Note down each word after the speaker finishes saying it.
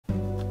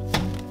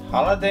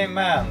Holiday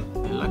Man.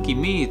 Lucky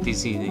me, it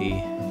is in the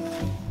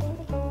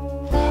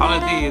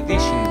holiday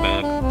edition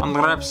bag.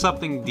 Unwrap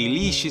something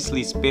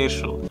deliciously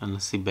special.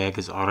 Unless the bag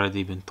has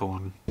already been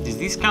torn. Does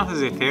this count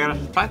as a tear?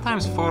 5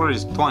 times 4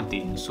 is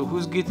 20. So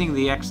who's getting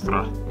the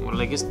extra?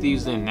 Well, I guess they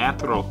use the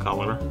natural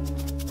color.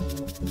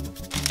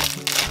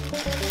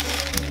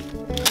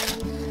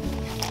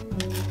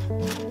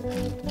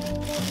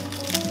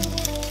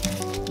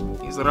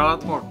 These are a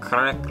lot more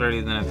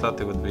crackery than I thought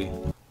they would be.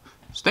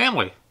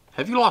 Stanley,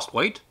 have you lost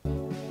weight?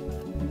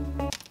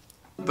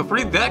 They're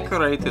pretty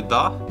decorated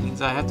though, means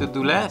I have to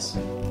do less.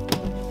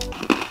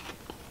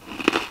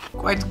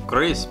 Quite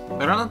crisp.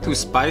 They're not too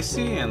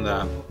spicy, and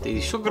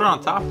the sugar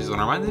on top is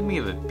reminding me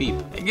of a peep.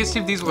 I guess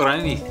if these were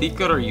any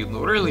thicker, you'd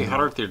really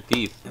hurt your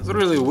teeth. It's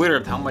really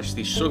weird how much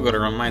the sugar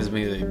reminds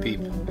me of a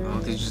peep. Well,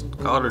 it's just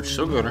colored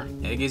sugar.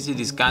 I guess it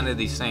is kinda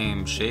the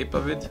same shape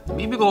of it.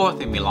 Maybe go with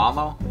the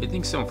Milano. I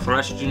think some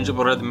fresh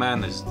gingerbread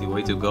man is the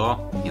way to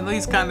go. You know,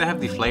 these kinda have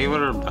the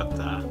flavor, but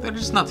they're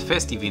just not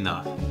festive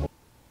enough.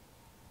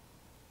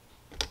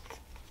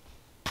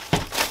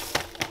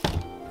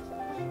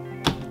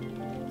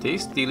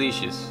 Tastes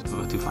delicious,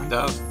 but to find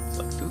out, it's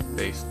like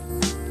toothpaste.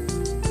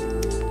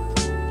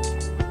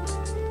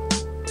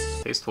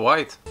 Tastes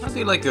white. How do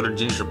you like your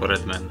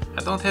gingerbread man?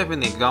 I don't have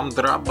any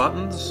gumdrop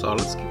buttons, so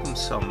let's give him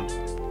some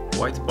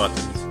white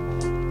buttons.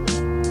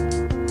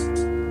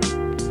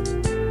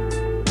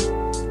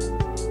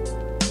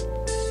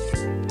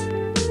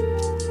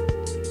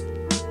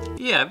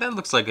 Yeah, that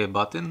looks like a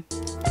button.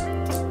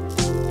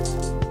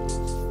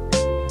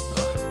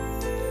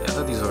 I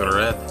thought these were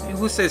red.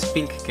 Who says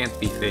pink can't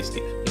be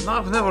festive? You know,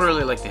 I've never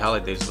really liked the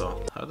holidays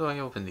though. How do I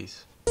open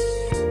these?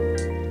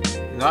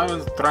 You know, I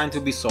was trying to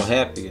be so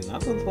happy and I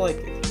don't like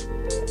it.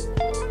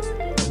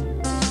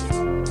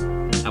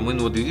 I mean,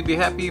 would you be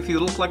happy if you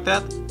look like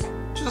that?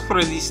 Just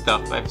for this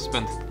stuff, I've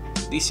spent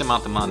this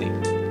amount of money.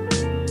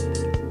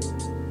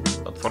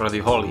 But for the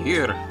whole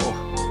year, oh.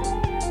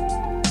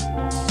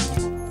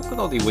 Look at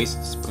all the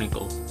waste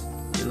sprinkled.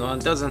 You know,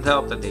 it doesn't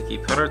help that they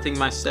keep hurting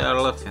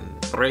myself and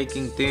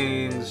breaking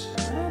things.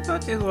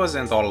 But it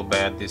wasn't all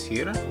bad this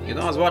year. You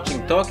know, I was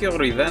watching Tokyo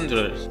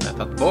Revengers. I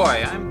thought,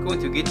 boy, I'm going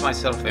to get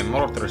myself a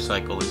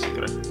motorcycle this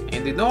year.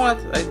 And you know what?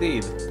 I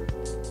did.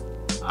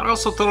 I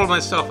also told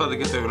myself how to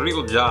get a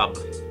real job.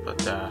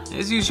 But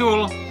as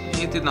usual,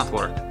 it did not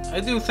work. I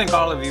do thank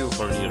all of you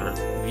for your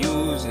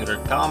views, your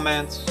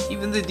comments,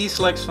 even the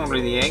dislikes from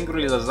the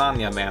angry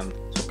lasagna man.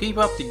 So keep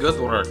up the good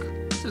work.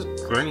 This is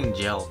green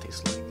gel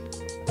tastes like.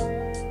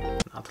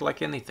 Not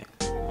like anything.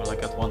 Well, I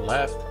got one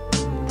left.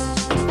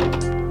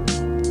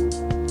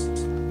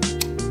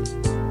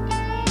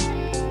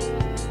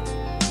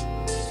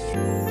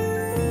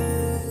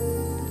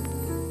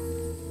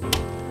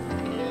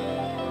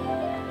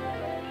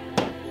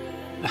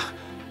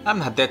 I'm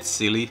not that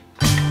silly.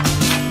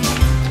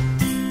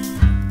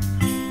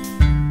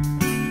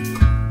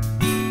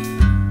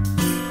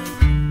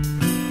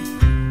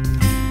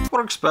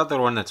 Works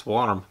better when it's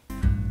warm.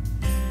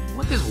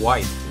 What is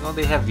white? You know,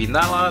 they have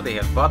vanilla, they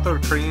have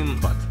buttercream,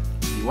 but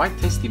the white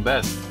tastes the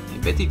best.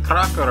 And Betty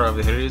Crocker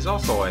over here is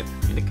also white.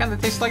 And it kinda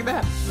tastes like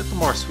that. A little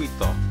more sweet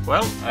though.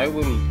 Well, I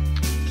will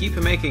keep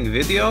making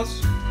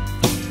videos.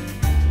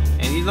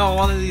 And you know,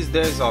 one of these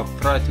days I'll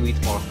try to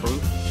eat more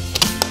fruit.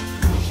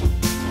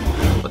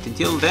 But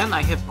until then,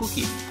 I have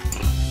cookie.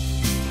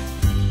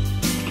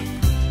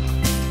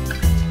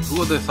 Who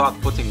would have thought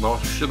putting more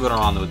sugar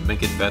on would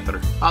make it better?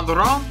 On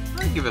their own,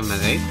 I'd give him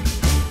an 8.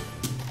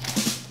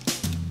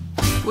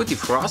 With the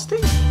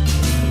frosting?